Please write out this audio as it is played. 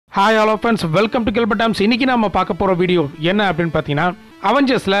Hi all friends, welcome to Gilbert Times. இன்னைக்கு நாம பார்க்க போற வீடியோ என்ன அப்படினு பாத்தீங்கன்னா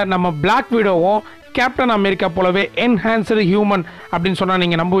அவெஞ்சர்ஸ்ல நம்ம Black Widowவும் கேப்டன் அமெரிக்கா போலவே என்ஹான்ஸ்டு ஹியூமன் அப்படினு சொன்னா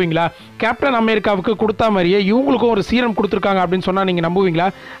நீங்க நம்புவீங்களா? கேப்டன் அமெரிக்காவுக்கு கொடுத்த மாதிரியே இவங்களுக்கும் ஒரு சீரம் கொடுத்திருக்காங்க அப்படினு சொன்னா நீங்க நம்புவீங்களா?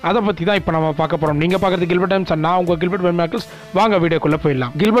 அத பத்தி தான் இப்போ நாம பார்க்க போறோம். நீங்க பார்க்கிறது Gilbert Times நான் உங்க Gilbert Vermacles. வாங்க வீடியோக்குள்ள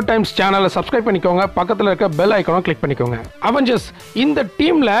போயிடலாம். Gilbert Times சேனலை சப்ஸ்கிரைப் பண்ணிக்கோங்க. பக்கத்துல இருக்க பெல் ஐகானை கிளிக் பண்ணிக்கோங்க. அவெஞ்சர்ஸ் இந்த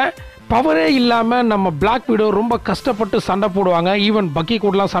டீம்ல பவரே இல்லாமல் நம்ம Black Widow ரொம்ப கஷ்டப்பட்டு சண்டை போடுவாங்க. ஈவன் பக்கி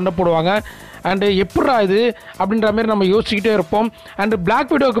கூடலாம் சண்டை போடுவாங்க. அண்டு எப்படா இது அப்படின்ற மாதிரி நம்ம யோசிச்சுக்கிட்டே இருப்போம். அண்டு Black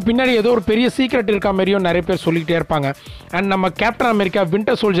Widowக்கு பின்னாடி ஏதோ ஒரு பெரிய சீக்ரெட் இருக்க மாதிரியும் நிறைய பேர் சொல்லிக்கிட்டே இருப்பாங்க. அண்ட் நம்ம கேப்டன் அமெரிக்கா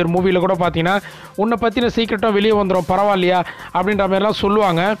வின்டர் சோல்ஜர் மூவியில் கூட பார்த்தீங்கன்னா உன்னை பற்றின சீக்ரெட்டும் வெளியே வந்துடும் பரவாயில்லையா அப்படின்ற மாதிரிலாம்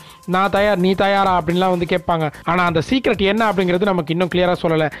சொல்லுவாங்க. நான் தயார், நீ தயாரா அப்படின்லாம் வந்து கேட்பாங்க. ஆனால் அந்த சீக்ரெட் என்ன அப்படிங்கிறது நமக்கு இன்னும் கிளியராக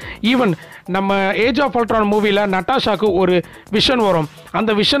சொல்லலை. ஈவன் நம்ம ஏஜ் ஆஃப் அல்ட்ரான் மூவியில் நட்டாஷாக்கு ஒரு விஷன் வரும்.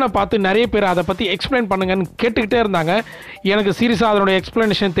 அந்த விஷனை பார்த்து நிறைய பேர் அதை பற்றி எக்ஸ்பிளைன் பண்ணுங்கன்னு கேட்டுக்கிட்டே இருந்தாங்க. எனக்கு சீரியஸாக அதனுடைய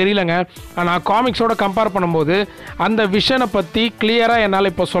எக்ஸ்பிளனேஷன் தெரியலங்க. ஆனால் காமிக்ஸோட கம்பேர் பண்ணும்போது அந்த விஷனை பற்றி கிளியராக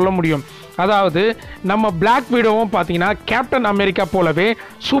என்னால் இப்போ சொல்ல முடியும். அதாவது நம்ம Black Widowவும் பார்த்தீங்கன்னா கேப்டன் அமெரிக்கா போலவே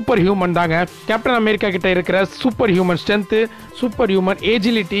சூப்பர் ஹியூமன் தாங்க. கேப்டன் அமெரிக்கா கிட்ட இருக்கிற super human strength, super human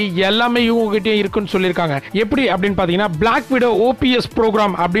ஏஜிலிட்டி எல்லாமே இவங்ககிட்டயும் இருக்குன்னு சொல்லியிருக்காங்க. எப்படி அப்படின்னு பார்த்தீங்கன்னா Black Widow OPS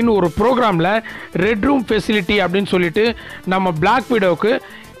ப்ரோக்ராம் அப்படின்னு ஒரு ப்ரோக்ராமில் ரெட் ரூம் ஃபெசிலிட்டி அப்படின்னு சொல்லிட்டு நம்ம Black Widowக்கு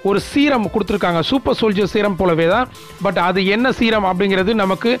ஒரு சீரம் கொடுத்துருக்காங்க. சூப்பர் சோல்ஜர் சீரம் போலவே தான். பட் அது என்ன சீரம் அப்படிங்கிறது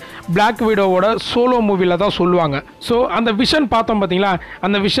நமக்கு Black Widowவோட சோலோ மூவியில் தான் சொல்லுவாங்க. ஸோ அந்த விஷன் பார்த்தோம் பார்த்தீங்களா,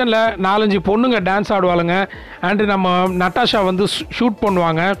 அந்த விஷனில் 4-5 பொண்ணுங்க டான்ஸ் ஆடுவாளுங்க. அண்டு நம்ம நட்டாஷா வந்து ஷூட்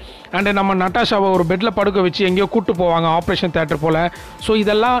பண்ணுவாங்க. அண்டு நம்ம நட்டாஷாவை ஒரு பெட்டில் படுக்க வச்சு எங்கேயோ கூப்பிட்டு போவாங்க ஆப்ரேஷன் தேட்டர் போல். ஸோ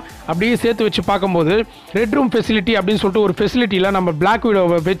இதெல்லாம் அப்படியே சேர்த்து வச்சு பார்க்கும்போது ரெட் ரூம் ஃபெசிலிட்டி அப்படின்னு சொல்லிட்டு ஒரு ஃபெசிலிட்டியில் நம்ம Black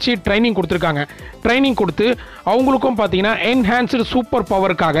Widowவை வச்சு ட்ரைனிங் கொடுத்துருக்காங்க. ட்ரைனிங் கொடுத்து அவங்களுக்கும் பார்த்தீங்கன்னா என்ஹான்ஸ்டு சூப்பர்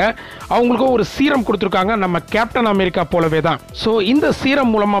பவருக்காக அவங்களுக்கும் ஒரு சீரம் கொடுத்துருக்காங்க நம்ம கேப்டன் அமெரிக்கா போலவே தான். ஸோ இந்த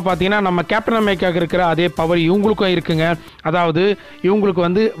சீரம் மூலமாக பார்த்தீங்கன்னா நம்ம கேப்டன் அமெரிக்காவுக்கு இருக்கிற அதே பவர் இவங்களுக்கும் இருக்குங்க. அதாவது இவங்களுக்கு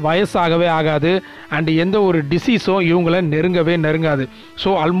வந்து வயசாகவே ஆகாது. அண்டு எந்த ஒரு டிசீஸும் இவங்களை நெருங்காது.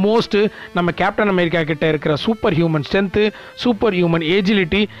 ஸோ ஆல்மோஸ்ட் நம்ம கேப்டன் அமெரிக்கா கிட்ட இருக்கிற super human strength, super human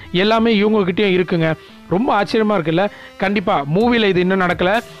ஏஜிலிட்டி எல்லாமே இவங்ககிட்டயும் இருக்குங்க. ரொம்ப ஆச்சரியமாக இருக்குல்ல? கண்டிப்பாக மூவியில் இது இன்னும்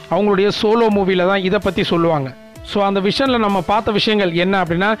நடக்கலை. அவங்களுடைய சோலோ மூவியில் தான் இதை பற்றி சொல்லுவாங்க. ஸோ அந்த விஷனில் நம்ம பார்த்த விஷயங்கள் என்ன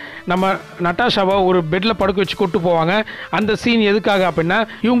அப்படின்னா, நம்ம நட்டாஷாவை ஒரு பெட்டில் படுக்க வச்சு கூட்டு போவாங்க. அந்த சீன் எதுக்காக அப்படின்னா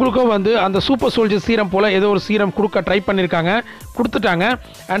இவங்களுக்கும் வந்து அந்த சூப்பர் சோல்ஜர் சீரம் போல் ஏதோ ஒரு சீரம் கொடுக்க ட்ரை பண்ணியிருக்காங்க, கொடுத்துட்டாங்க.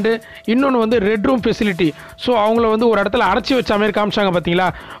 அண்டு இன்னொன்று வந்து ரெட் ரூம் ஃபெசிலிட்டி. ஸோ அவங்கள வந்து ஒரு இடத்துல அடைச்சி வச்ச மாதிரி காமிச்சாங்க பார்த்தீங்களா,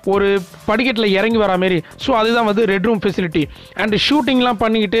 ஒரு படிக்கட்டில் இறங்கி வர மாரி. ஸோ அதுதான் வந்து ரெட் ரூம் ஃபெசிலிட்டி. அண்டு ஷூட்டிங்லாம்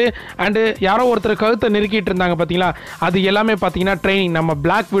பண்ணிக்கிட்டு அண்டு யாரோ ஒருத்தர் கழுத்தை நெருக்கிட்டு இருந்தாங்க பார்த்தீங்களா, அது எல்லாமே பார்த்தீங்கன்னா ட்ரைனிங் நம்ம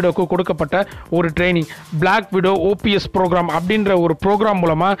Black Widowக்கு கொடுக்கப்பட்ட ஒரு training. Black Widow OPS program அப்படின்ற ஒரு ப்ரோக்ராம்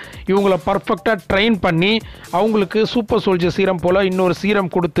மூலமாக இவங்களை பர்ஃபெக்டாக ட்ரெயின் பண்ணி அவங்களுக்கு சூப்பர் சோல்ஜர் சீரம் போல் இன்னொரு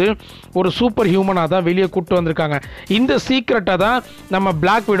சீரம் கொடுத்து ஒரு சூப்பர் ஹியூமனாக தான் வெளியே கூப்பிட்டு வந்திருக்காங்க. இந்த சீக்ரெட்டை தான் நம்ம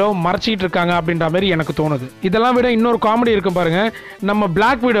Black Widow மறைச்சிக்கிட்டு இருக்காங்க அப்படின்ற மாதிரி எனக்கு தோணுது. இதெல்லாம் விட இன்னொரு காமெடி இருக்கும் பாருங்க. நம்ம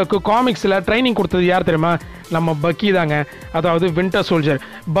Black Widowக்கு காமிக்ஸில் ட்ரைனிங் கொடுத்தது யார் தெரியுமா? நம்ம பக்கி தாங்க. அதாவது வின்டர் சோல்ஜர்.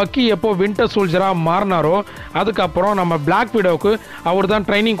 பக்கி எப்போ வின்டர் சோல்ஜராக மாறினாரோ அதுக்கப்புறம் நம்ம Black Widowக்கு அவர் தான்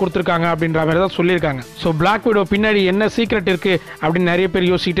ட்ரைனிங் கொடுத்துருக்காங்க அப்படின்ற மாதிரி தான் சொல்லியிருக்காங்க. ஸோ Black Widow பின்னாடி என்ன சீக்ரெட் இருக்குது அப்படின்னு நிறைய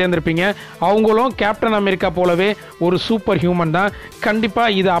பேர் யோசிச்சுட்டே இருந்திருப்பீங்க. அவங்களும் கேப்டன் அமெரிக்கா போலவே ஒரு சூப்பர் ஹியூமன் தான்.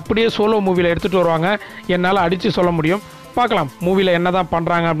 கண்டிப்பாக இதை அப்படியே சோலோ மூவியில் எடுத்துகிட்டு வருவாங்க. என்னால் அடித்து சொல்ல முடியும். பார்க்கலாம் மூவியில் என்ன தான்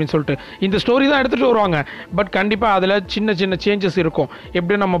பண்ணுறாங்க அப்படின்னு சொல்லிட்டு. இந்த ஸ்டோரி தான் எடுத்துகிட்டு வருவாங்க. பட் கண்டிப்பாக அதில் சின்ன சின்ன சேஞ்சஸ் இருக்கும்.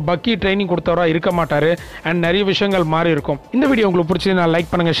 எப்படியும் நம்ம பக்கி ட்ரைனிங் கொடுத்தவரா இருக்க மாட்டார். அண்ட் நிறைய விஷயங்கள் மாறி இருக்கும். இந்த வீடியோ உங்களுக்கு பிடிச்சதுன்னா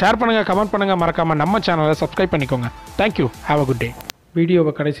லைக் பண்ணுங்கள், ஷேர் பண்ணுங்கள், கமெண்ட் பண்ணுங்கள். மறக்காமல் நம்ம சேனலை சப்ஸ்கிரைப் பண்ணிக்கோங்க. Thank you. Have a good day.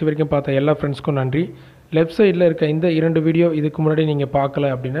 வீடியோவை கடைசி வரைக்கும் பார்த்த எல்லா ஃப்ரெண்ட்ஸ்க்கும் நன்றி. லெஃப்ட் சைடில் இருக்க இந்த 2 வீடியோ இதுக்கு முன்னாடி நீங்கள்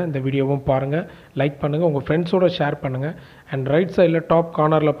பார்க்கல அப்படின்னா இந்த வீடியோவும் பாருங்கள், லைக் பண்ணுங்கள், உங்கள் ஃப்ரெண்ட்ஸோடு ஷேர் பண்ணுங்கள். அண்ட் ரைட் சைடில் டாப்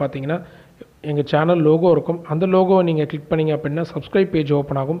கார்னரில் பார்த்தீங்கன்னா எங்கள் சேனல் லோகோ இருக்கும். அந்த லோகோவை நீங்கள் கிளிக் பண்ணிங்க அப்படின்னா சப்ஸ்கிரைப் பேஜ்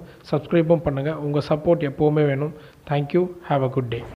ஓப்பன் ஆகும். சப்ஸ்கிரைப்பும் பண்ணுங்கள். உங்கள் சப்போர்ட் எப்போவுமே வேணும். Thank you. Have a good day.